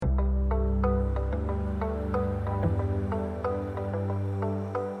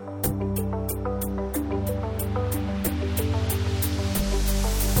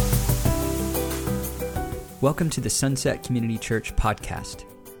Welcome to the Sunset Community Church podcast.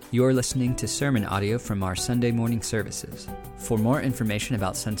 You're listening to sermon audio from our Sunday morning services. For more information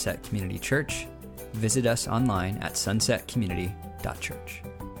about Sunset Community Church, visit us online at sunsetcommunity.church.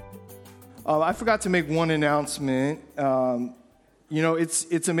 I forgot to make one announcement.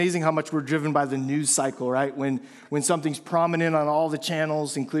 It's amazing how much we're driven by the news cycle, right? When something's prominent on all the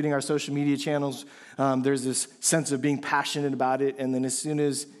channels, including our social media channels, there's this sense of being passionate about it, and then as soon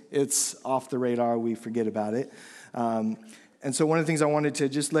as it's off the radar, we forget about it. And so one of the things I wanted to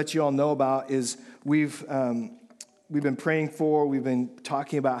just let you all know about is we've been praying for, we've been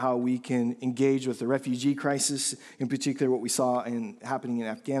talking about how we can engage with the refugee crisis, in particular what we saw happening in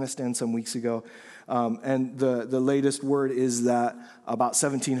Afghanistan some weeks ago. And the latest word is that about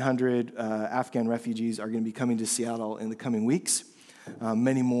 1,700 Afghan refugees are going to be coming to Seattle in the coming weeks.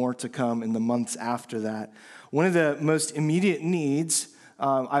 Many more to come in the months after that. One of the most immediate needs,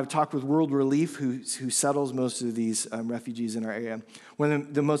 I've talked with World Relief, who settles most of these refugees in our area. One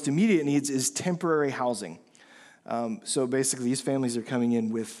of the most immediate needs is temporary housing. So basically, these families are coming in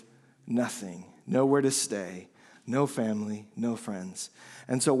with nothing, nowhere to stay, no family, no friends.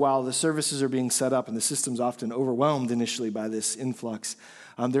 And so while the services are being set up and the system's often overwhelmed initially by this influx,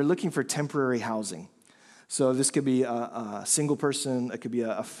 they're looking for temporary housing. So this could be a single person, it could be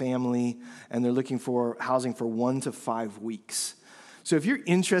a family, and they're looking for housing for 1 to 5 weeks. So if you're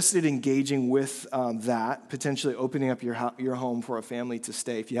interested in engaging with that, potentially opening up your home for a family to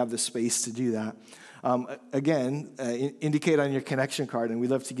stay, if you have the space to do that, indicate on your connection card, and we'd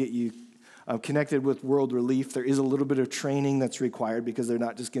love to get you connected with World Relief. There is a little bit of training that's required because they're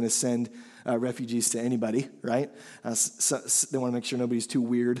not just going to send refugees to anybody, right? So they want to make sure nobody's too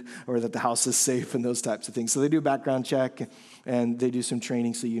weird or that the house is safe and those types of things. So they do a background check and they do some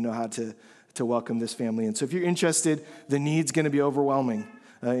training so you know how to welcome this family in. So if you're interested, the need's going to be overwhelming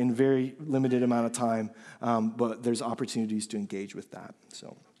in very limited amount of time, but there's opportunities to engage with that.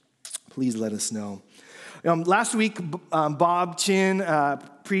 So please let us know. Last week, Bob Chin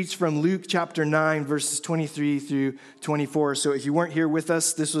preached from Luke chapter 9, verses 23 through 24. So if you weren't here with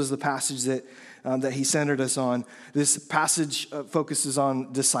us, this was the passage that he centered us on. This passage focuses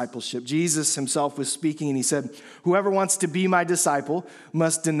on discipleship. Jesus himself was speaking, and he said, "Whoever wants to be my disciple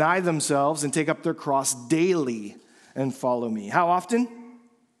must deny themselves and take up their cross daily and follow me." How often?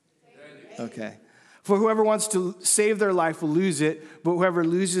 Daily. Okay. "For whoever wants to save their life will lose it, but whoever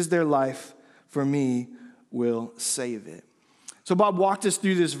loses their life for me will save it." So Bob walked us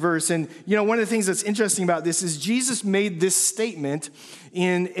through this verse, and one of the things that's interesting about this is Jesus made this statement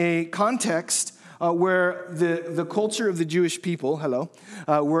in a context where the culture of the Jewish people,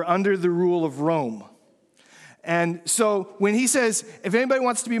 were under the rule of Rome. And so when he says, if anybody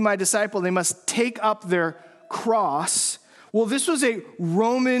wants to be my disciple, they must take up their cross. Well, this was a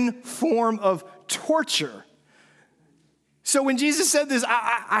Roman form of torture. So when Jesus said this,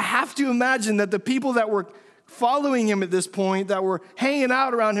 I have to imagine that the people that were following him at this point, that were hanging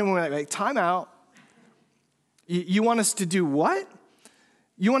out around him, were like, time out. You want us to do what?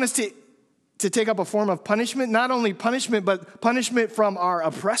 You want us to take up a form of punishment? Not only punishment, but punishment from our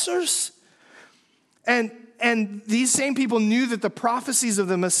oppressors? And these same people knew that the prophecies of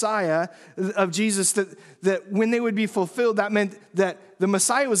the Messiah, of Jesus, that when they would be fulfilled, that meant that the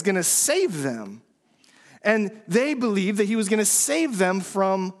Messiah was going to save them. And they believed that he was going to save them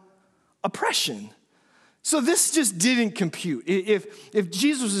from oppression. So this just didn't compute. If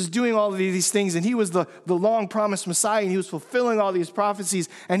Jesus was doing all of these things and he was the long-promised Messiah and he was fulfilling all these prophecies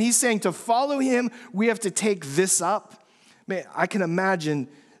and he's saying to follow him, we have to take this up, man, I can imagine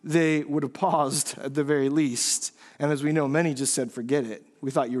they would have paused at the very least. And as we know, many just said, forget it. We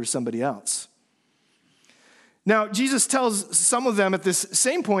thought you were somebody else. Now, Jesus tells some of them at this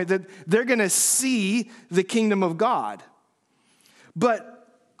same point that they're going to see the kingdom of God.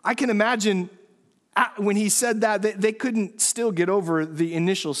 But I can imagine when he said that, they couldn't still get over the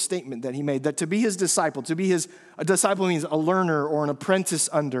initial statement that he made, that to be his disciple, a disciple means a learner or an apprentice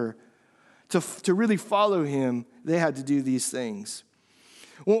under. To really follow him, they had to do these things.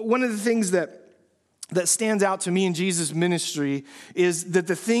 One of the things that stands out to me in Jesus' ministry is that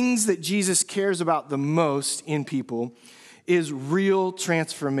the things that Jesus cares about the most in people is real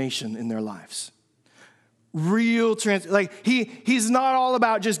transformation in their lives. He's not all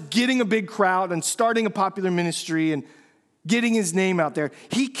about just getting a big crowd and starting a popular ministry and getting his name out there.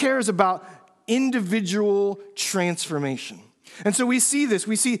 He cares about individual transformation. And so we see this.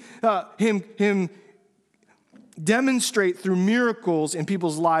 We see him demonstrate through miracles in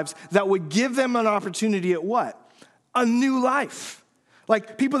people's lives that would give them an opportunity at what? A new life.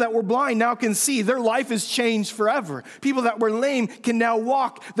 Like people that were blind now can see. Their life is changed forever. People that were lame can now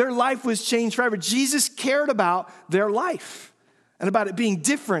walk. Their life was changed forever. Jesus cared about their life and about it being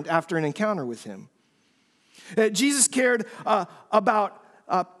different after an encounter with him. Jesus cared about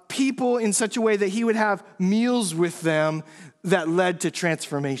people in such a way that he would have meals with them that led to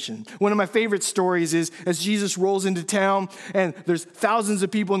transformation. One of my favorite stories is as Jesus rolls into town and there's thousands of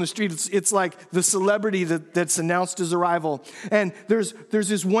people in the street. It's like the celebrity that's announced his arrival. And there's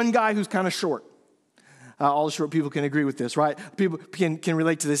this one guy who's kind of short. All the short people can agree with this, right? People can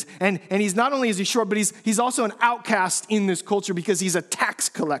relate to this. And he's not only is he short, but he's also an outcast in this culture because he's a tax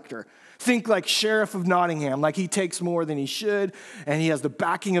collector. Think like Sheriff of Nottingham, like he takes more than he should, and he has the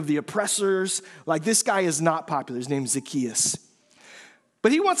backing of the oppressors. Like this guy is not popular. His name's Zacchaeus.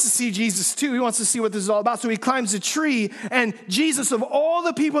 But he wants to see Jesus too. He wants to see what this is all about. So he climbs a tree, and Jesus, of all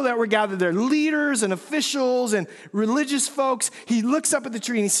the people that were gathered there, leaders and officials and religious folks, he looks up at the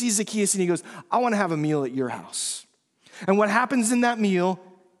tree and he sees Zacchaeus and he goes, I want to have a meal at your house. And what happens in that meal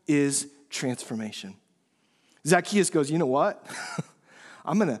is transformation. Zacchaeus goes, you know what?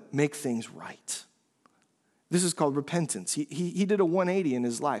 I'm going to make things right. This is called repentance. He did a 180 in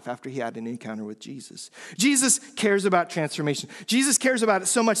his life after he had an encounter with Jesus. Jesus cares about transformation. Jesus cares about it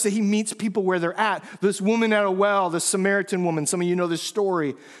so much that he meets people where they're at. This woman at a well, the Samaritan woman, some of you know this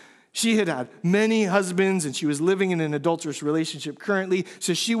story. She had had many husbands and she was living in an adulterous relationship currently.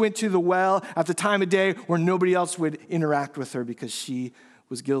 So she went to the well at the time of day where nobody else would interact with her because she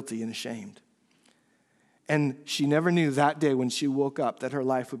was guilty and ashamed. And she never knew that day when she woke up that her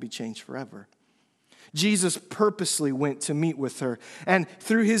life would be changed forever. Jesus purposely went to meet with her. And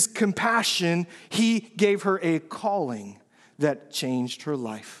through his compassion, he gave her a calling that changed her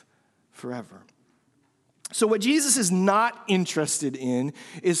life forever. So what Jesus is not interested in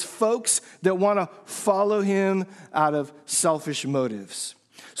is folks that want to follow him out of selfish motives.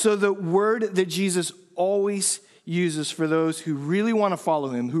 So the word that Jesus always uses for those who really want to follow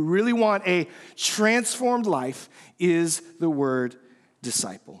him, who really want a transformed life, is the word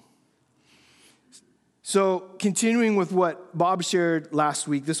disciple. So continuing with what Bob shared last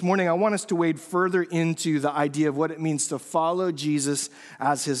week, this morning I want us to wade further into the idea of what it means to follow Jesus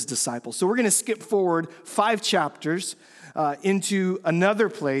as his disciple. So we're going to skip forward 5 chapters into another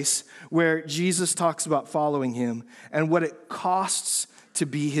place where Jesus talks about following him and what it costs to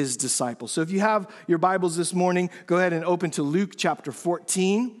be his disciple. So if you have your Bibles this morning, go ahead and open to Luke chapter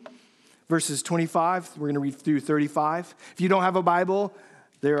 14, verses 25. We're going to read through 35. If you don't have a Bible,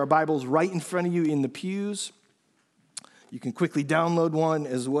 there are Bibles right in front of you in the pews. You can quickly download one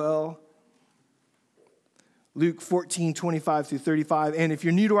as well. Luke 14, 25 through 35. And if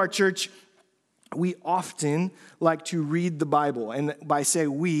you're new to our church, we often like to read the Bible. And by say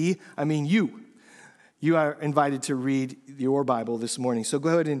we, I mean you. You are invited to read your Bible this morning. So go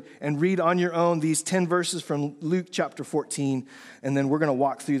ahead and read on your own these 10 verses from Luke chapter 14, and then we're going to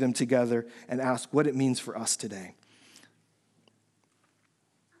walk through them together and ask what it means for us today.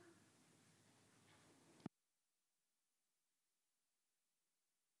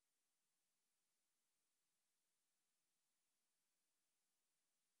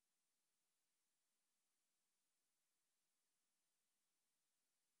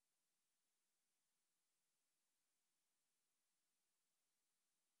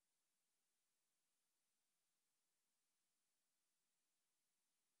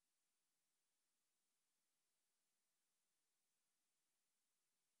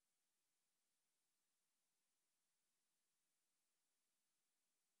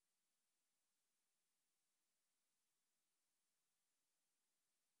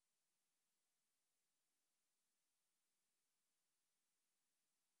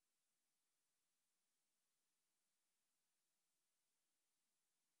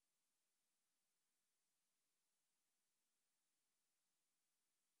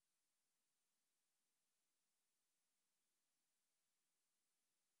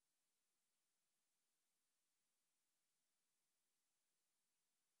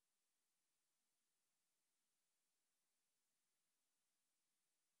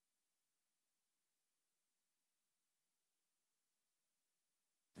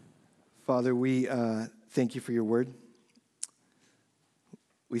 Father, we thank you for your word.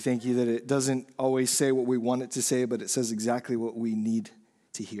 We thank you that it doesn't always say what we want it to say, but it says exactly what we need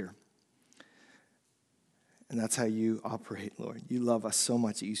to hear. And that's how you operate, Lord. You love us so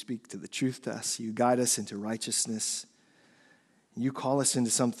much that you speak to the truth to us. You guide us into righteousness. You call us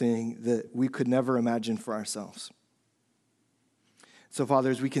into something that we could never imagine for ourselves. So, Father,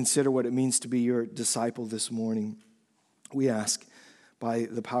 as we consider what it means to be your disciple this morning, we ask by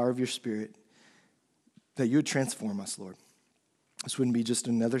the power of your Spirit that you would transform us, Lord. This wouldn't be just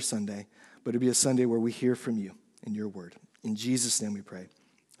another Sunday, but it'd be a Sunday where we hear from you in your word. In Jesus' name we pray.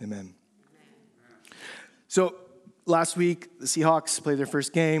 Amen. So last week, the Seahawks played their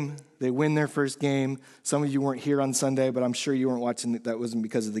first game. They win their first game. Some of you weren't here on Sunday, but I'm sure you weren't watching it. That wasn't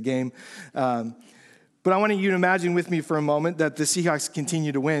because of the game. But I want you to imagine with me for a moment that the Seahawks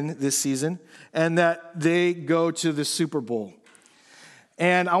continue to win this season and that they go to the Super Bowl.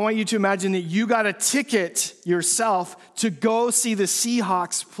 And I want you to imagine that you got a ticket yourself to go see the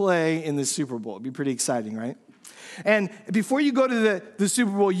Seahawks play in the Super Bowl. It'd be pretty exciting, right? And before you go to the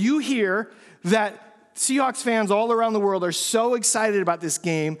Super Bowl, you hear that Seahawks fans all around the world are so excited about this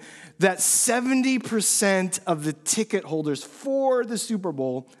game that 70% of the ticket holders for the Super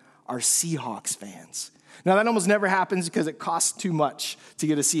Bowl are Seahawks fans. Now, that almost never happens because it costs too much to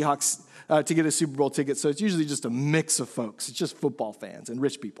get a Super Bowl ticket, so it's usually just a mix of folks. It's just football fans and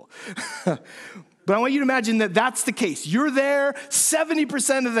rich people. But I want you to imagine that that's the case. You're there,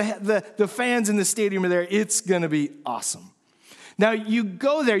 70% of the fans in the stadium are there. It's going to be awesome. Now, you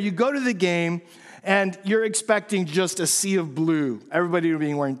go there, you go to the game, and you're expecting just a sea of blue. Everybody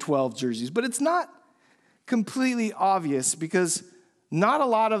being wearing 12 jerseys. But it's not completely obvious because not a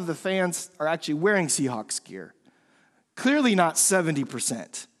lot of the fans are actually wearing Seahawks gear. Clearly not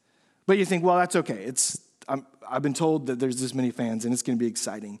 70%. But you think, well, that's okay. I've been told that there's this many fans, and it's going to be an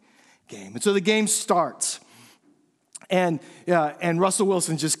exciting game. And so the game starts, and Russell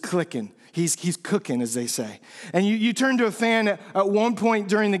Wilson's just clicking. He's cooking, as they say. And you turn to a fan at one point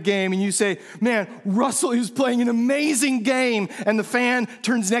during the game, and you say, man, Russell is playing an amazing game. And the fan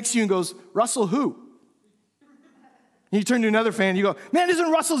turns next to you and goes, Russell who? And you turn to another fan, and you go, man,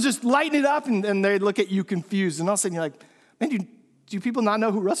 isn't Russell just lighting it up? And they look at you confused. And all of a sudden you're like, man, do people not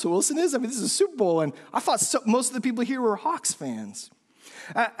know who Russell Wilson is? I mean, this is a Super Bowl, and I thought most of the people here were Hawks fans.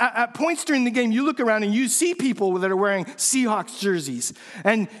 At points during the game, you look around and you see people that are wearing Seahawks jerseys,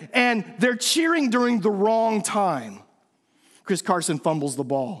 and they're cheering during the wrong time. Chris Carson fumbles the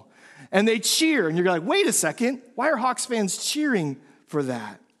ball, and they cheer, and you're like, wait a second, why are Hawks fans cheering for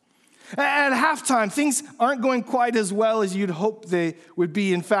that? At halftime, things aren't going quite as well as you'd hope they would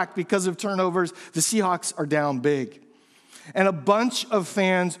be. In fact, because of turnovers, the Seahawks are down big. And a bunch of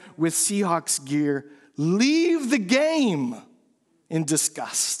fans with Seahawks gear leave the game in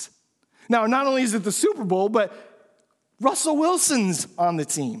disgust. Now, not only is it the Super Bowl, but Russell Wilson's on the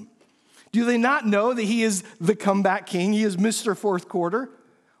team. Do they not know that he is the comeback king? He is Mr. Fourth Quarter.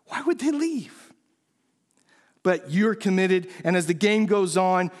 Why would they leave? But you're committed, and as the game goes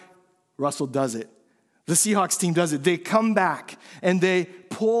on, Russell does it. The Seahawks team does it. They come back, and they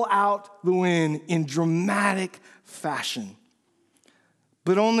pull out the win in dramatic fashion.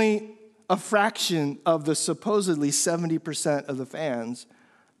 But only a fraction of the supposedly 70% of the fans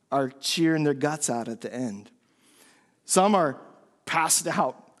are cheering their guts out at the end. Some are passed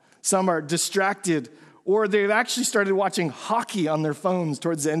out. Some are distracted, or they've actually started watching hockey on their phones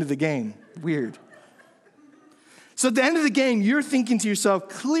towards the end of the game. Weird. So at the end of the game, you're thinking to yourself,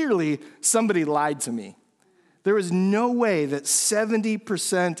 clearly somebody lied to me. There is no way that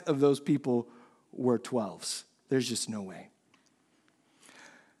 70% of those people were 12s. There's just no way.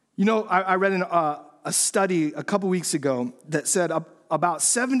 You know, I read a study a couple weeks ago that said about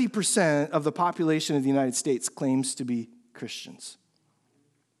 70% of the population of the United States claims to be Christians.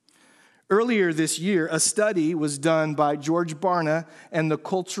 Earlier this year, a study was done by George Barna and the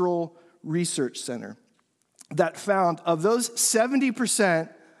Cultural Research Center that found of those 70%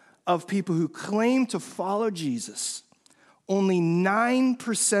 of people who claim to follow Jesus, only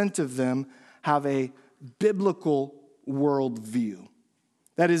 9% of them have a biblical worldview.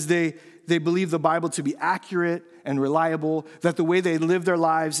 That is, they believe the Bible to be accurate and reliable, that the way they live their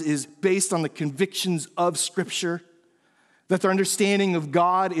lives is based on the convictions of Scripture, that their understanding of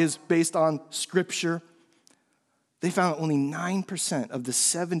God is based on Scripture. They found only 9% of the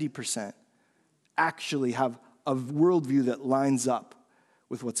 70% actually have a worldview that lines up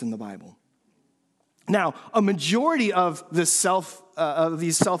with what's in the Bible. Now, a majority of these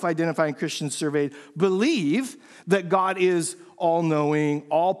self-identifying Christians surveyed believe that God is all-knowing,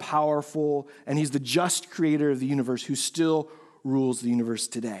 all-powerful, and he's the just creator of the universe who still rules the universe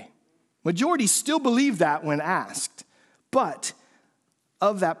today. Majority still believe that when asked, but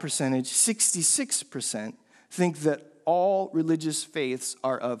of that percentage, 66% think that all religious faiths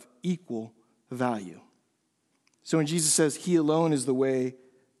are of equal value. So when Jesus says he alone is the way,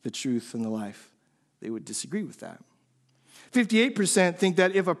 the truth, and the life, they would disagree with that. 58% think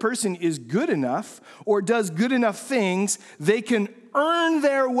that if a person is good enough or does good enough things, they can earn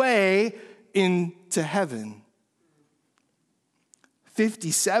their way into heaven.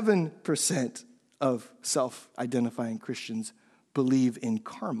 57% of self-identifying Christians believe in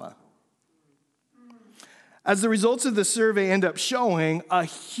karma. As the results of the survey end up showing, a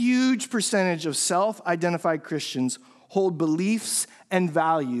huge percentage of self-identified Christians hold beliefs and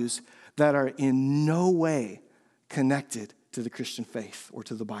values that are in no way connected to the Christian faith or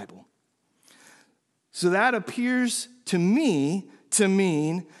to the Bible. So that appears to me to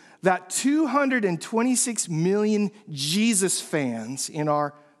mean that 226 million Jesus fans in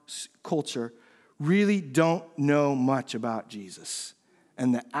our culture really don't know much about Jesus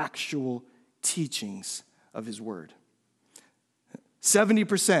and the actual teachings of his word.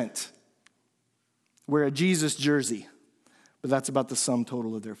 70% wear a Jesus jersey, but that's about the sum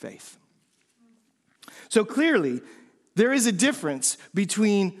total of their faith. So clearly, there is a difference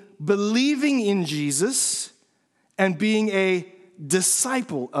between believing in Jesus and being a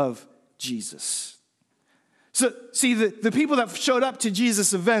disciple of Jesus. So, see, the people that showed up to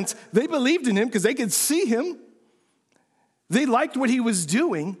Jesus' events, they believed in him because they could see him. They liked what he was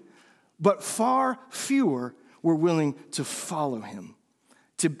doing, but far fewer were willing to follow him,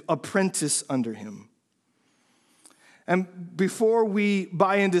 to apprentice under him. And before we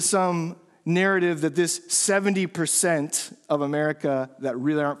buy into some narrative that this 70% of America that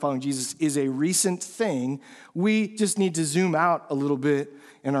really aren't following Jesus is a recent thing, we just need to zoom out a little bit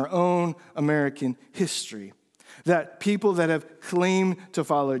in our own American history. That people that have claimed to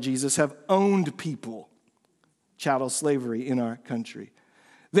follow Jesus have owned people, chattel slavery in our country.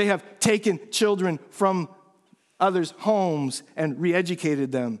 They have taken children from others' homes and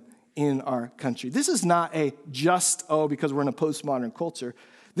re-educated them in our country. This is not a just, because we're in a postmodern culture.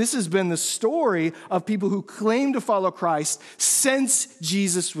 This has been the story of people who claim to follow Christ since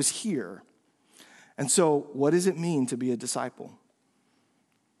Jesus was here. And so, what does it mean to be a disciple?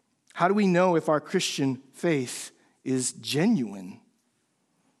 How do we know if our Christian faith is genuine?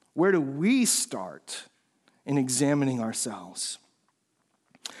 Where do we start in examining ourselves?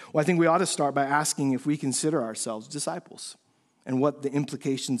 Well, I think we ought to start by asking if we consider ourselves disciples and what the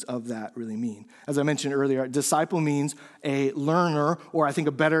implications of that really mean. As I mentioned earlier, disciple means a learner, or I think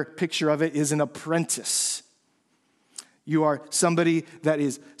a better picture of it is an apprentice. You are somebody that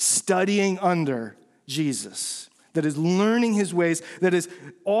is studying under Jesus, that is learning his ways, that is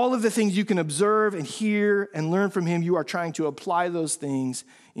all of the things you can observe and hear and learn from him, you are trying to apply those things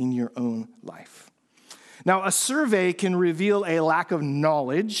in your own life. Now, a survey can reveal a lack of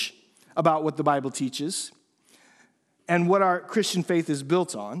knowledge about what the Bible teaches and what our Christian faith is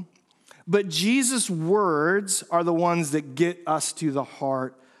built on, but Jesus' words are the ones that get us to the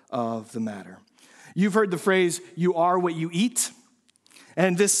heart of the matter. You've heard the phrase, "you are what you eat,"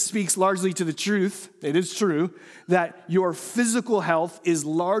 and this speaks largely to the truth, it is true, that your physical health is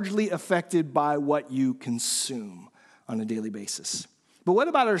largely affected by what you consume on a daily basis. But what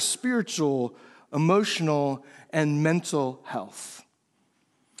about our spiritual, emotional, and mental health?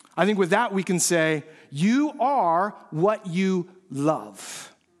 I think with that we can say, you are what you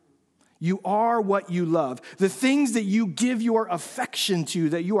love. You are what you love. The things that you give your affection to,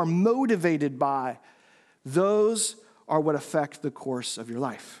 that you are motivated by, those are what affect the course of your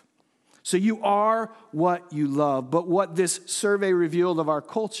life. So you are what you love. But what this survey revealed of our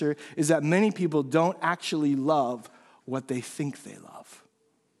culture is that many people don't actually love what they think they love.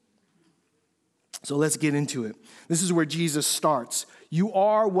 So let's get into it. This is where Jesus starts. You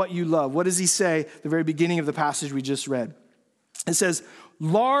are what you love. What does he say at the very beginning of the passage we just read? It says,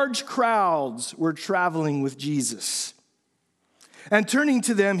 large crowds were traveling with Jesus. And turning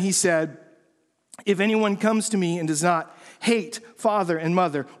to them, he said, if anyone comes to me and does not hate father and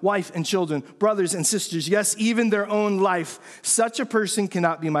mother, wife and children, brothers and sisters, yes, even their own life, such a person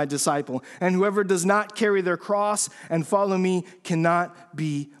cannot be my disciple. And whoever does not carry their cross and follow me cannot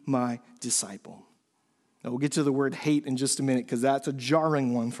be my disciple. Now, we'll get to the word hate in just a minute because that's a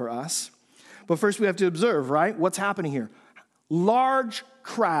jarring one for us. But first we have to observe, right? What's happening here? Large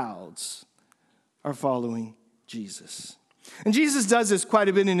crowds are following Jesus. And Jesus does this quite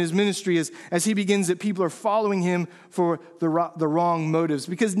a bit in his ministry as he begins that people are following him for the wrong motives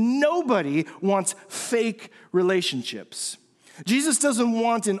because nobody wants fake relationships. Jesus doesn't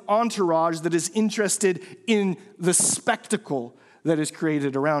want an entourage that is interested in the spectacle that is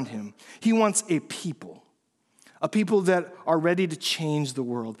created around him. He wants a people that are ready to change the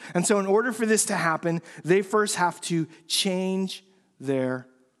world. And so in order for this to happen, they first have to change their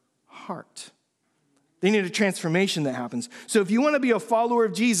heart. They need a transformation that happens. So if you want to be a follower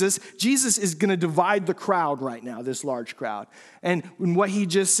of Jesus, Jesus is going to divide the crowd right now, this large crowd. And in what he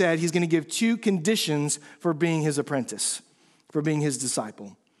just said, he's going to give two conditions for being his apprentice, for being his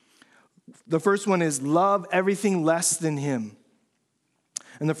disciple. The first one is love everything less than him.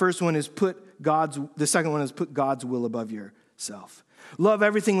 And the second one is put God's will above yourself. self. Love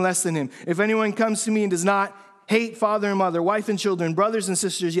everything less than him. If anyone comes to me and does not hate father and mother, wife and children, brothers and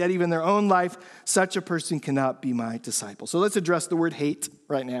sisters, yet even their own life, such a person cannot be my disciple. So let's address the word hate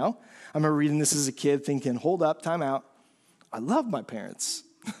right now. I remember reading this as a kid thinking, hold up, time out. I love my parents.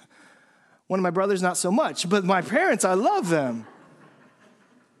 One of my brothers, not so much, but my parents, I love them.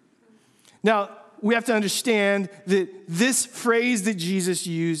 Now, we have to understand that this phrase that Jesus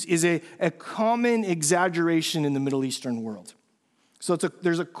used is a common exaggeration in the Middle Eastern world. So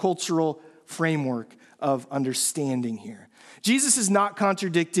there's a cultural framework of understanding here. Jesus is not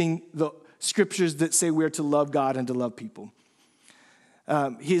contradicting the scriptures that say we're to love God and to love people.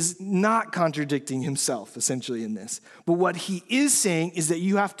 He's not contradicting himself, essentially, in this. But what he is saying is that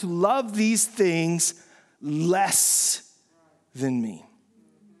you have to love these things less than me.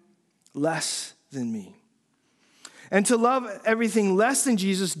 Less than me. And to love everything less than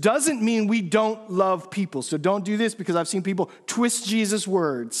Jesus doesn't mean we don't love people. So don't do this, because I've seen people twist Jesus'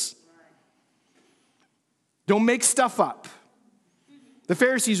 words. Don't make stuff up. The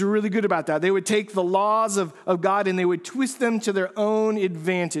Pharisees were really good about that. They would take the laws of God and they would twist them to their own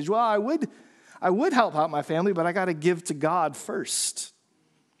advantage. Well, I would help out my family, but I got to give to God first.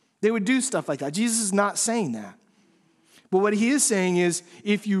 They would do stuff like that. Jesus is not saying that. But what he is saying is,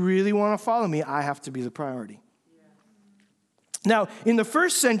 if you really want to follow me, I have to be the priority. Now, in the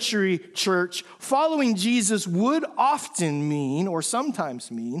first century church, following Jesus would often mean, or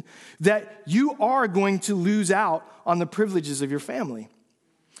sometimes mean, that you are going to lose out on the privileges of your family.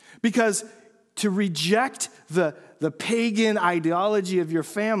 Because to reject the pagan ideology of your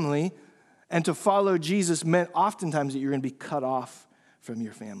family and to follow Jesus meant oftentimes that you're going to be cut off from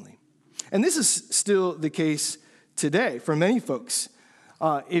your family. And this is still the case today for many folks.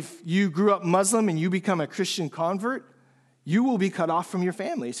 If you grew up Muslim and you become a Christian convert, you will be cut off from your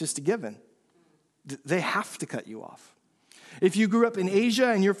family. It's just a given. They have to cut you off. If you grew up in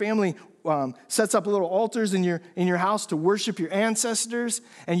Asia and your family sets up little altars in your house to worship your ancestors,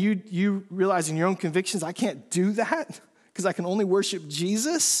 and you realize in your own convictions, I can't do that because I can only worship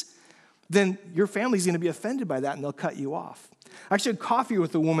Jesus, then your family's going to be offended by that and they'll cut you off. I actually had coffee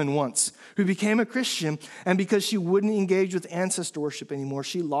with a woman once who became a Christian, and because she wouldn't engage with ancestor worship anymore,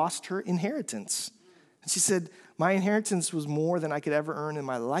 she lost her inheritance. And she said, my inheritance was more than I could ever earn in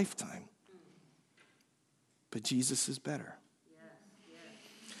my lifetime. But Jesus is better.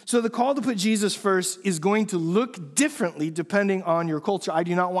 So the call to put Jesus first is going to look differently depending on your culture. I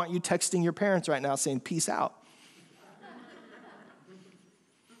do not want you texting your parents right now saying, peace out.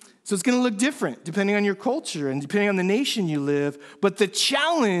 So it's going to look different depending on your culture and depending on the nation you live. But the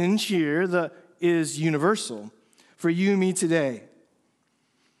challenge here is universal for you and me today.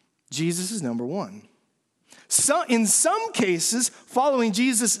 Jesus is number one. So in some cases, following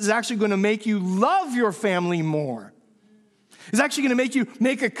Jesus is actually going to make you love your family more. It's actually going to make you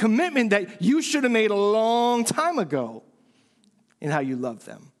make a commitment that you should have made a long time ago in how you love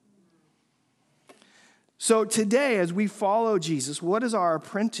them. So today, as we follow Jesus, what does our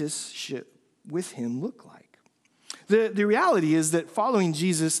apprenticeship with him look like? The reality is that following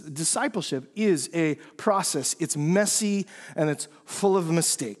Jesus, discipleship is a process. It's messy and it's full of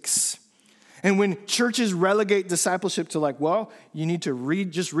mistakes. And when churches relegate discipleship to you need to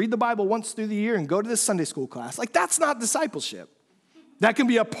just read the Bible once through the year and go to this Sunday school class, that's not discipleship. That can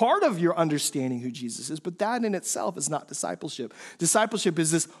be a part of your understanding who Jesus is, but that in itself is not discipleship. Discipleship is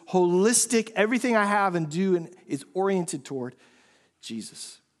this holistic, everything I have and do and is oriented toward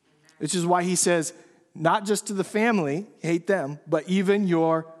Jesus. Which is why he says, not just to the family, hate them, but even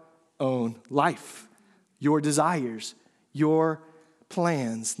your own life, your desires, your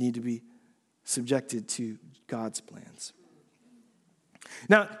plans need to be subjected to God's plans.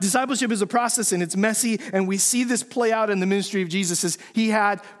 Now, discipleship is a process and it's messy, and we see this play out in the ministry of Jesus as he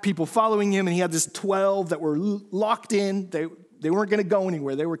had people following him, and he had this 12 that were locked in. They weren't going to go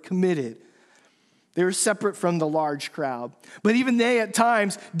anywhere. They were committed. They were separate from the large crowd. But even they at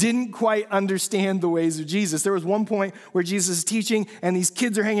times didn't quite understand the ways of Jesus. There was one point where Jesus is teaching and these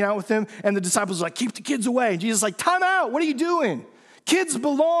kids are hanging out with him, and the disciples are like, keep the kids away. And Jesus is like, time out. What are you doing? Kids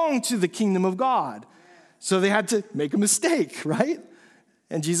belong to the kingdom of God. So they had to make a mistake, right?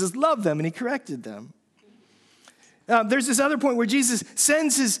 And Jesus loved them and he corrected them. There's this other point where Jesus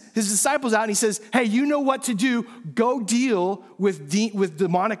sends his disciples out and he says, hey, you know what to do. Go deal with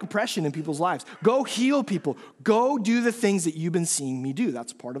demonic oppression in people's lives. Go heal people. Go do the things that you've been seeing me do.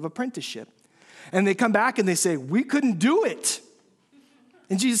 That's part of apprenticeship. And they come back and they say, we couldn't do it.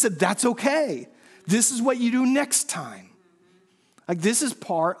 And Jesus said, that's okay. This is what you do next time. This is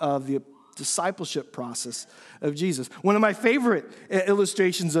part of the discipleship process of Jesus. One of my favorite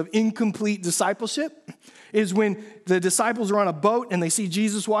illustrations of incomplete discipleship is when the disciples are on a boat and they see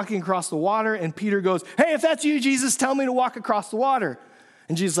Jesus walking across the water, and Peter goes, hey, if that's you, Jesus, tell me to walk across the water.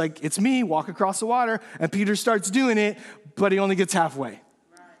 And Jesus is like, it's me, walk across the water. And Peter starts doing it, but he only gets halfway.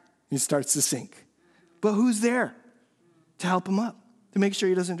 He starts to sink. But who's there to help him up, to make sure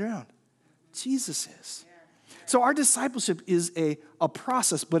he doesn't drown? Jesus is. So our discipleship is a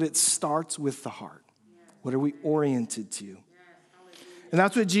process, but it starts with the heart. What are we oriented to? And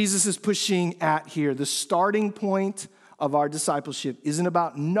that's what Jesus is pushing at here. The starting point of our discipleship isn't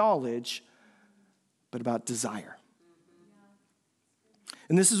about knowledge, but about desire.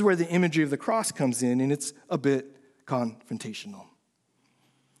 And this is where the imagery of the cross comes in, and it's a bit confrontational.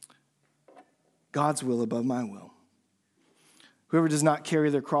 God's will above my will. Whoever does not carry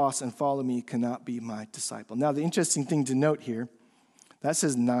their cross and follow me cannot be my disciple. Now, the interesting thing to note here, that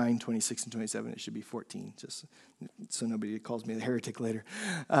says 9, 26, and 27. It should be 14, just so nobody calls me a heretic later.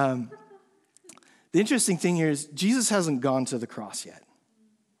 The interesting thing here is Jesus hasn't gone to the cross yet.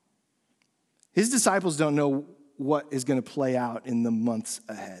 His disciples don't know what is going to play out in the months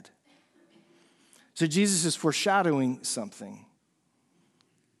ahead. So Jesus is foreshadowing something.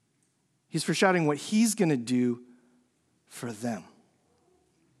 He's foreshadowing what he's going to do for them.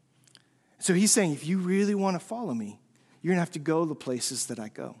 So he's saying, if you really want to follow me, you're going to have to go the places that I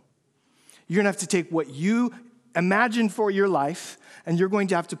go. You're going to have to take what you imagine for your life, and you're going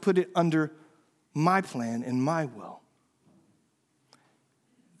to have to put it under my plan and my will.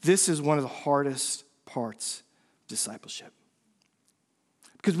 This is one of the hardest parts of discipleship.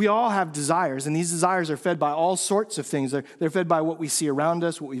 Because we all have desires, and these desires are fed by all sorts of things. They're fed by what we see around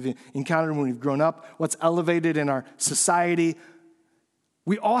us, what we've encountered when we've grown up, what's elevated in our society.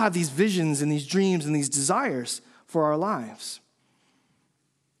 We all have these visions and these dreams and these desires for our lives.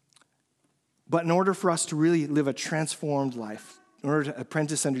 But in order for us to really live a transformed life, in order to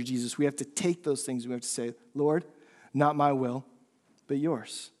apprentice under Jesus, we have to take those things. We have to say, Lord, not my will, but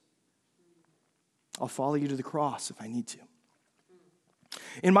yours. I'll follow you to the cross if I need to.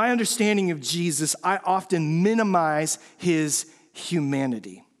 In my understanding of Jesus, I often minimize his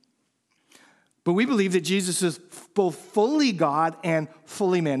humanity. But we believe that Jesus is both fully God and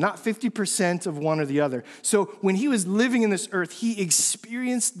fully man, not 50% of one or the other. So when he was living in this earth, he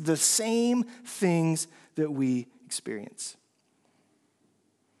experienced the same things that we experience.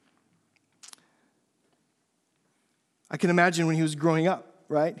 I can imagine when he was growing up,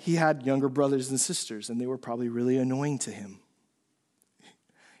 right? He had younger brothers and sisters, and they were probably really annoying to him.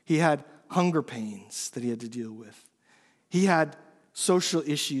 He had hunger pains that he had to deal with. He had social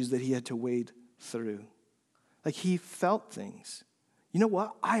issues that he had to wade through. Like, he felt things. You know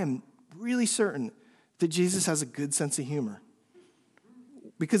what? I am really certain that Jesus has a good sense of humor.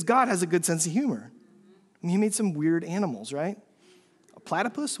 Because God has a good sense of humor. I mean, he made some weird animals, right? A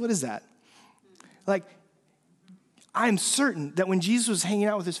platypus? What is that? Like, I'm certain that when Jesus was hanging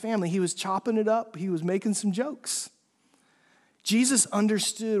out with his family, he was chopping it up. He was making some jokes. Jesus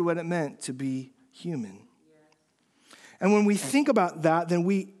understood what it meant to be human. And when we think about that, then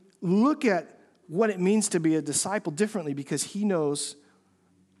we look at what it means to be a disciple differently, because he knows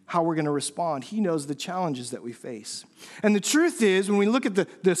how we're going to respond. He knows the challenges that we face. And the truth is, when we look at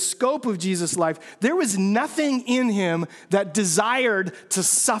the scope of Jesus' life, there was nothing in him that desired to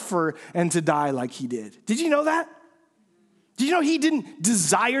suffer and to die like he did. Did you know that? Did you know he didn't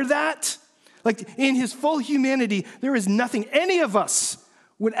desire that? Like, in his full humanity, there is nothing any of us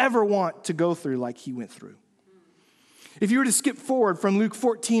would ever want to go through like he went through. If you were to skip forward from Luke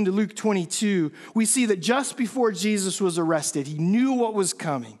 14 to Luke 22, we see that just before Jesus was arrested, he knew what was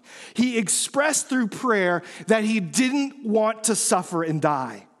coming. He expressed through prayer that he didn't want to suffer and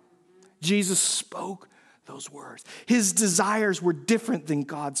die. Jesus spoke those words. His desires were different than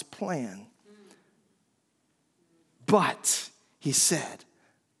God's plan. But he said,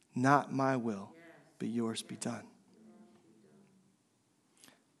 not my will, but yours be done.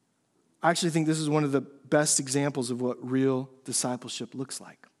 I actually think this is one of the best examples of what real discipleship looks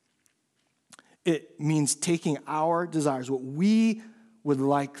like. It means taking our desires, what we would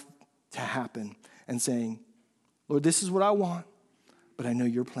like to happen, and saying, Lord, this is what I want, but I know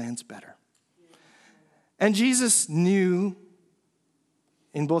your plan's better. And Jesus knew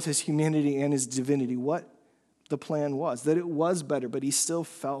in both his humanity and his divinity what the plan was, that it was better, but he still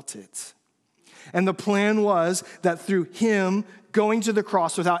felt it. And the plan was that through him going to the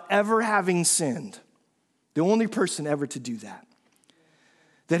cross without ever having sinned, the only person ever to do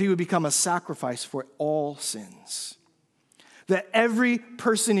that he would become a sacrifice for all sins. That every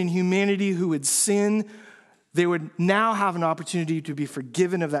person in humanity who would sin, they would now have an opportunity to be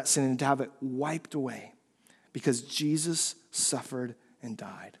forgiven of that sin and to have it wiped away, because Jesus suffered and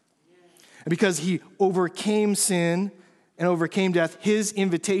died. And because he overcame sin and overcame death, his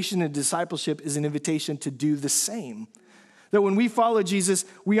invitation to discipleship is an invitation to do the same. That when we follow Jesus,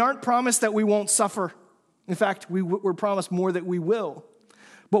 we aren't promised that we won't suffer. In fact, we're promised more that we will.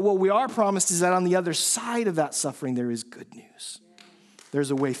 But what we are promised is that on the other side of that suffering, there is good news.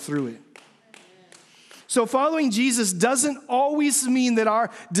 There's a way through it. So following Jesus doesn't always mean that our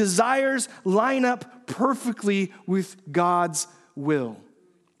desires line up perfectly with God's will.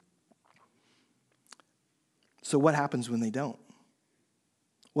 So what happens when they don't?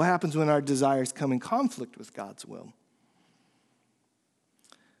 What happens when our desires come in conflict with God's will?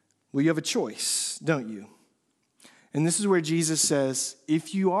 Well, you have a choice, don't you? And this is where Jesus says,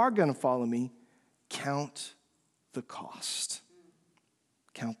 if you are going to follow me, count the cost.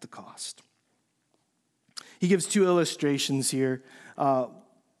 Count the cost. He gives two illustrations here.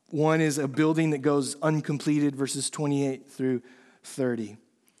 One is a building that goes uncompleted, verses 28 through 30.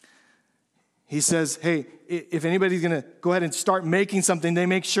 He says, hey, if anybody's going to go ahead and start making something, they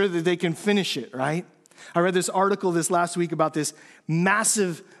make sure that they can finish it, right? I read this article this last week about this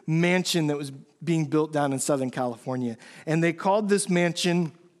massive mansion that was being built down in Southern California. And they called this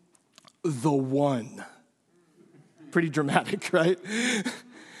mansion The One. Pretty dramatic, right?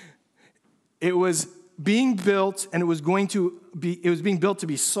 It was being built, and it was being built to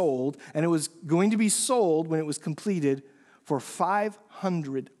be sold, and it was going to be sold when it was completed for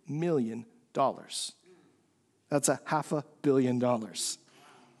 $500 million. That's $500 million.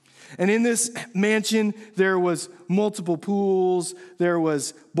 And in this mansion, there was multiple pools, there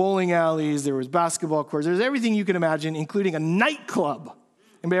was bowling alleys, there was basketball courts, there's everything you can imagine, including a nightclub.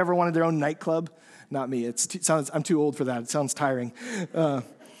 Anybody ever wanted their own nightclub? Not me. I'm too old for that. It sounds tiring.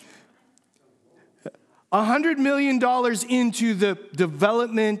 $100 million into the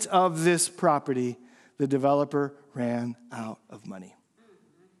development of this property, the developer ran out of money.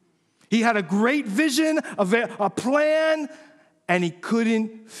 He had a great vision, a plan, and he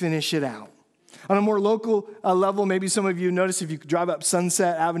couldn't finish it out. On a more local level, maybe some of you notice if you drive up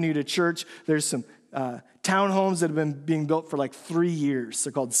Sunset Avenue to church, there's some townhomes that have been being built for like 3 years.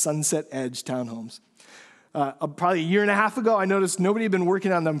 They're called Sunset Edge townhomes. Probably a year and a half ago, I noticed nobody had been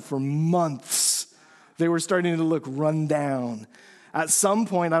working on them for months. They were starting to look run down. At some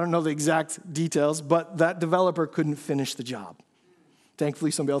point, I don't know the exact details, but that developer couldn't finish the job.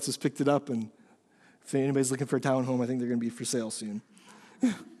 Thankfully, somebody else has picked it up, and if anybody's looking for a townhome, I think they're going to be for sale soon.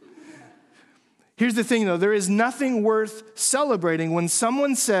 Here's the thing, though. There is nothing worth celebrating when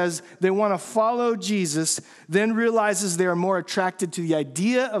someone says they want to follow Jesus, then realizes they are more attracted to the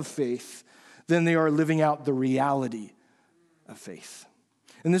idea of faith than they are living out the reality of faith.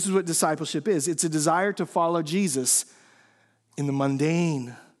 And this is what discipleship is. It's a desire to follow Jesus in the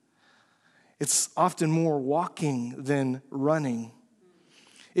mundane. It's often more walking than running.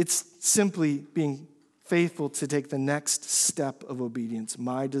 It's simply being faithful to take the next step of obedience.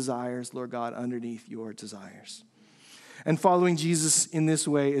 My desires, Lord God, underneath your desires. And following Jesus in this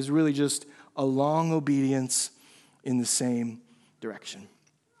way is really just a long obedience in the same direction.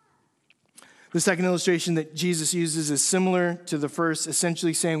 The second illustration that Jesus uses is similar to the first,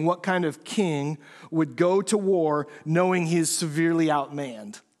 essentially saying what kind of king would go to war knowing he is severely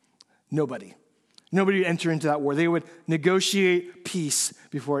outmanned? Nobody. Nobody would enter into that war. They would negotiate peace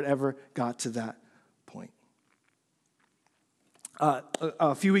before it ever got to that point.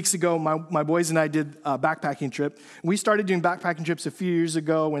 A few weeks ago, my boys and I did a backpacking trip. We started doing backpacking trips a few years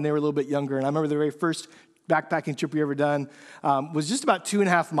ago when they were a little bit younger. And I remember the very first backpacking trip we ever done was just about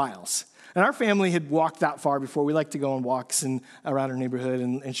 2.5 miles. And our family had walked that far before. We like to go on walks around our neighborhood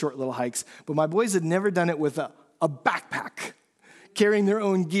and short little hikes. But my boys had never done it with a backpack, carrying their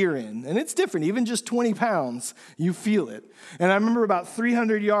own gear in. And it's different. Even just 20 pounds, you feel it. And I remember about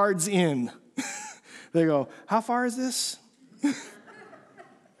 300 yards in, they go, how far is this? And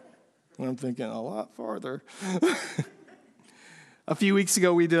I'm thinking, a lot farther. A few weeks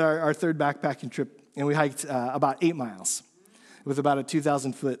ago, we did our third backpacking trip, and we hiked about 8 miles with about a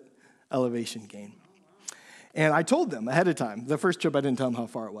 2,000-foot elevation gain. And I told them ahead of time. The first trip, I didn't tell them how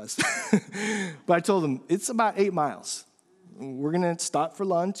far it was. But I told them, it's about 8 miles. We're going to stop for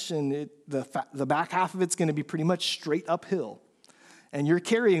lunch, and the back half of it's going to be pretty much straight uphill. And you're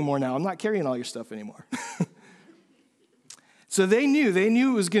carrying more now. I'm not carrying all your stuff anymore. So they knew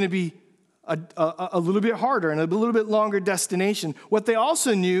it was going to be a little bit harder and a little bit longer destination. What they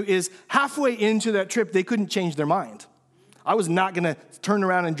also knew is halfway into that trip, they couldn't change their mind. I was not going to turn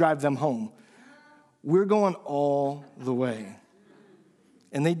around and drive them home. We're going all the way.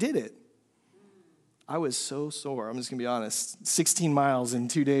 And they did it. I was so sore. I'm just going to be honest. 16 miles in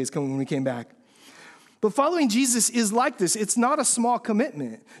 2 days when we came back. But following Jesus is like this. It's not a small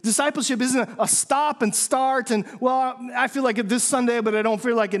commitment. Discipleship isn't a stop and start and, well, I feel like it this Sunday, but I don't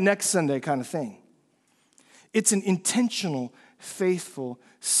feel like it next Sunday kind of thing. It's an intentional, faithful,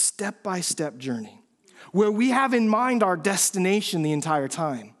 step-by-step journey where we have in mind our destination the entire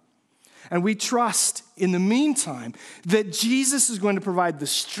time. And we trust in the meantime that Jesus is going to provide the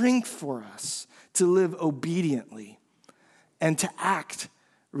strength for us to live obediently and to act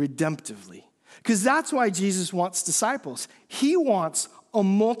redemptively. Because that's why Jesus wants disciples. He wants a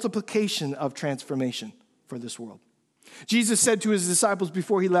multiplication of transformation for this world. Jesus said to his disciples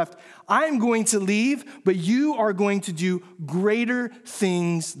before he left, I am going to leave, but you are going to do greater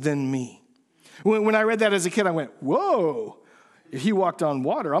things than me. When I read that as a kid, I went, whoa, if he walked on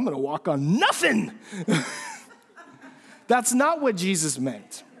water, I'm going to walk on nothing. That's not what Jesus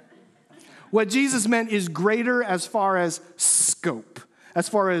meant. What Jesus meant is greater as far as scope, as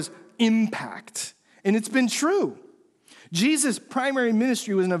far as impact. And it's been true. Jesus' primary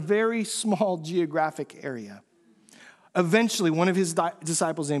ministry was in a very small geographic area. Eventually, one of his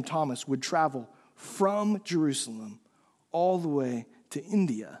disciples named Thomas would travel from Jerusalem all the way to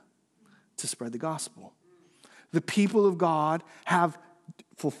India to spread the gospel. The people of God have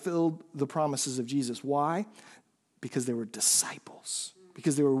fulfilled the promises of Jesus. Why? Because they were disciples,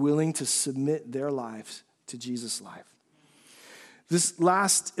 because they were willing to submit their lives to Jesus' life. This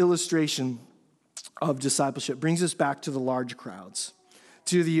last illustration of discipleship brings us back to the large crowds,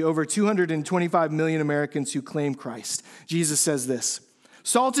 to the over 225 million Americans who claim Christ. Jesus says this,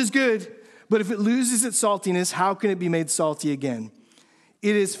 salt is good, but if it loses its saltiness, how can it be made salty again?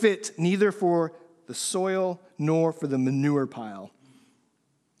 It is fit neither for the soil nor for the manure pile.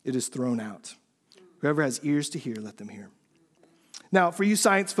 It is thrown out. Whoever has ears to hear, let them hear. Now, for you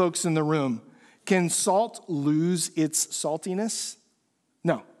science folks in the room, can salt lose its saltiness?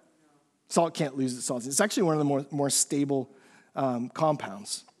 No. Salt can't lose its saltiness. It's actually one of the more stable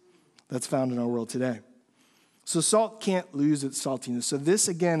compounds that's found in our world today. So salt can't lose its saltiness. So this,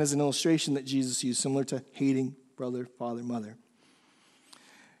 again, is an illustration that Jesus used, similar to hating brother, father, mother.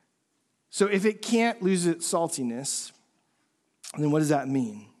 So if it can't lose its saltiness, then what does that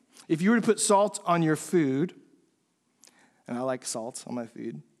mean? If you were to put salt on your food, and I like salt on my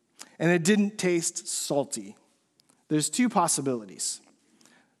food, and it didn't taste salty, there's two possibilities.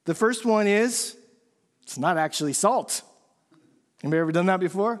 The first one is, it's not actually salt. Anybody ever done that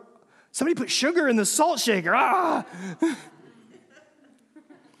before? Somebody put sugar in the salt shaker.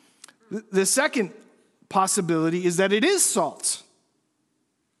 The second possibility is that it is salt.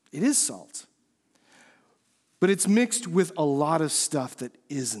 It is salt. But it's mixed with a lot of stuff that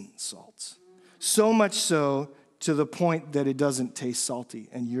isn't salt. So much so to the point that it doesn't taste salty,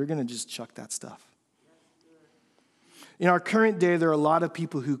 and you're going to just chuck that stuff. In our current day, there are a lot of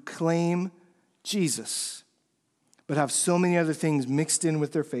people who claim Jesus, but have so many other things mixed in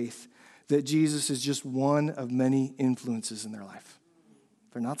with their faith that Jesus is just one of many influences in their life.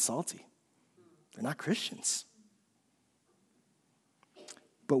 They're not salty. They're not Christians.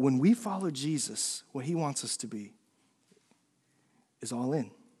 But when we follow Jesus, what he wants us to be is all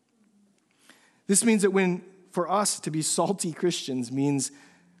in. This means that for us to be salty Christians means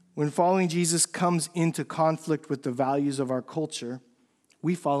when following Jesus comes into conflict with the values of our culture,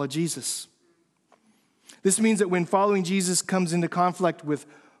 we follow Jesus. This means that when following Jesus comes into conflict with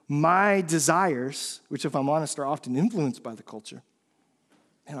my desires, which if I'm honest are often influenced by the culture,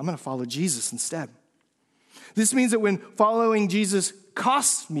 and I'm going to follow Jesus instead. This means that when following Jesus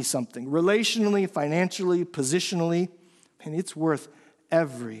costs me something, relationally, financially, positionally, and it's worth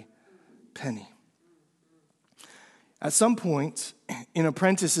every penny. At some point, an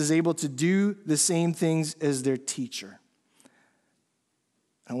apprentice is able to do the same things as their teacher.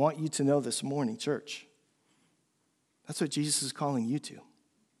 I want you to know this morning, church, that's what Jesus is calling you to.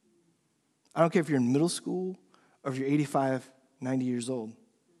 I don't care if you're in middle school or if you're 85, 90 years old.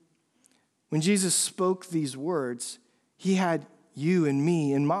 When Jesus spoke these words, he had you and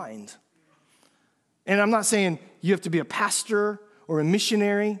me in mind. And I'm not saying you have to be a pastor or a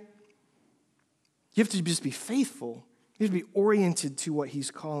missionary. You have to just be faithful. You have to be oriented to what he's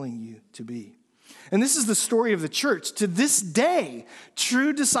calling you to be. And this is the story of the church. To this day,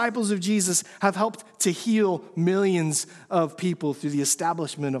 true disciples of Jesus have helped to heal millions of people through the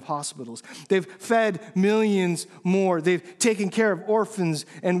establishment of hospitals. They've fed millions more. They've taken care of orphans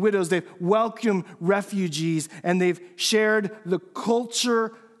and widows. They've welcomed refugees, and they've shared the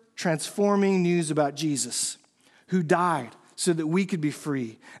culture-transforming news about Jesus, who died so that we could be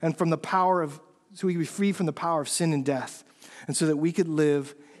free and so we could be free from the power of sin and death, and so that we could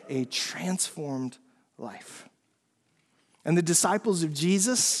live a transformed life. And the disciples of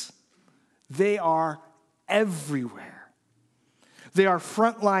Jesus, they are everywhere. They are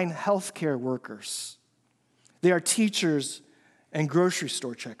frontline healthcare workers. They are teachers and grocery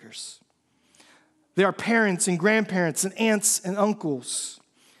store checkers. They are parents and grandparents and aunts and uncles.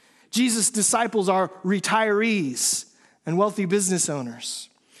 Jesus' disciples are retirees and wealthy business owners.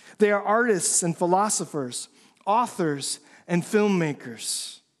 They are artists and philosophers, authors and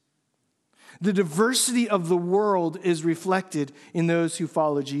filmmakers. The diversity of the world is reflected in those who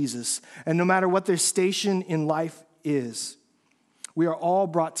follow Jesus. And no matter what their station in life is, we are all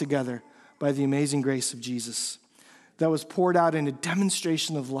brought together by the amazing grace of Jesus that was poured out in a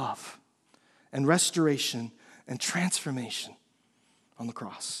demonstration of love and restoration and transformation on the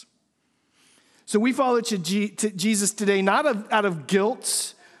cross. So we follow to Jesus today, not out of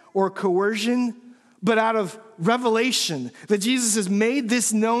guilt or coercion, but out of revelation that Jesus has made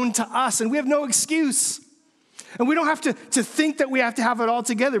this known to us, and we have no excuse. And we don't have to think that we have to have it all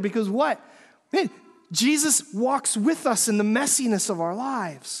together, because what? Man, Jesus walks with us in the messiness of our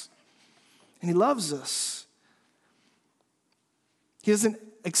lives, and he loves us. He doesn't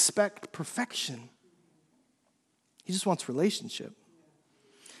expect perfection. He just wants relationship.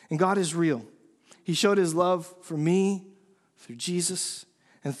 And God is real. He showed his love for me through Jesus,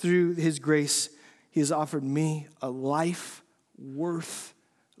 and through his grace, he has offered me a life worth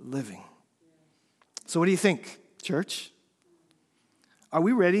living. So what do you think, church? Are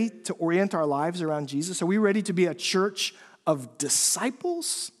we ready to orient our lives around Jesus? Are we ready to be a church of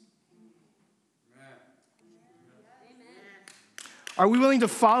disciples? Are we willing to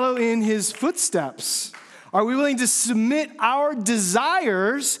follow in his footsteps? Are we willing to submit our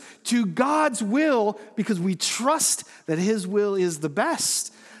desires to God's will because we trust that his will is the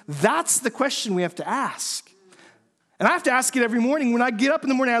best? That's the question we have to ask. And I have to ask it every morning. When I get up in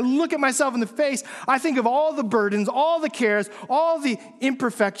the morning, I look at myself in the face, I think of all the burdens, all the cares, all the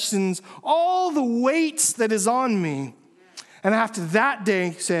imperfections, all the weights that is on me. And I have to that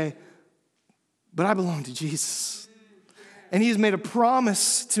day say, but I belong to Jesus. And he has made a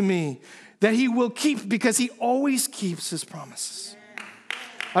promise to me that he will keep, because he always keeps his promises.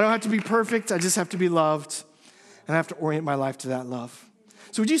 I don't have to be perfect. I just have to be loved. And I have to orient my life to that love.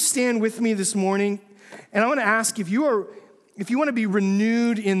 So would you stand with me this morning? And I want to ask, if you want to be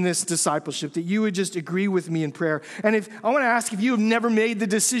renewed in this discipleship, that you would just agree with me in prayer. And I want to ask, if you have never made the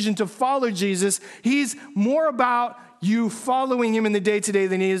decision to follow Jesus, he's more about you following him in the day-to-day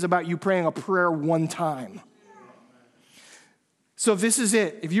than he is about you praying a prayer one time. So if this is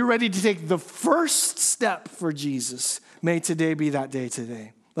it, if you're ready to take the first step for Jesus, may today be that day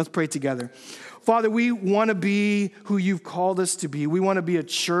today. Let's pray together. Father, we want to be who you've called us to be. We want to be a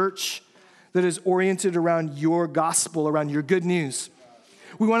church that is oriented around your gospel, around your good news.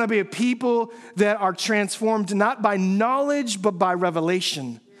 We want to be a people that are transformed not by knowledge, but by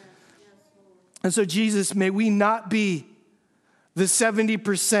revelation. And so, Jesus, may we not be the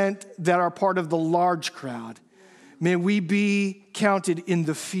 70% that are part of the large crowd. May we be counted in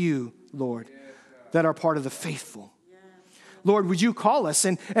the few, Lord, that are part of the faithful. Lord, would you call us?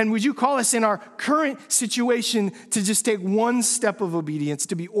 And would you call us in our current situation to just take one step of obedience,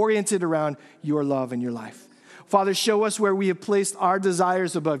 to be oriented around your love and your life? Father, show us where we have placed our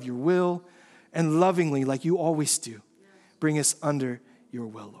desires above your will, and lovingly, like you always do, bring us under your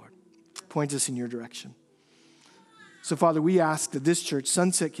will, Lord. Point us in your direction. So, Father, we ask that this church,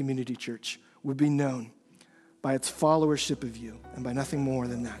 Sunset Community Church, would be known by its followership of you and by nothing more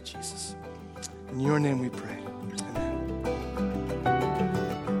than that, Jesus. In your name we pray.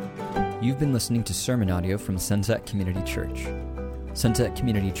 You've been listening to sermon audio from Sunset Community Church. Sunset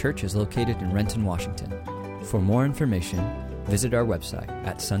Community Church is located in Renton, Washington. For more information, visit our website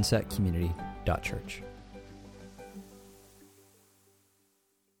at sunsetcommunity.church.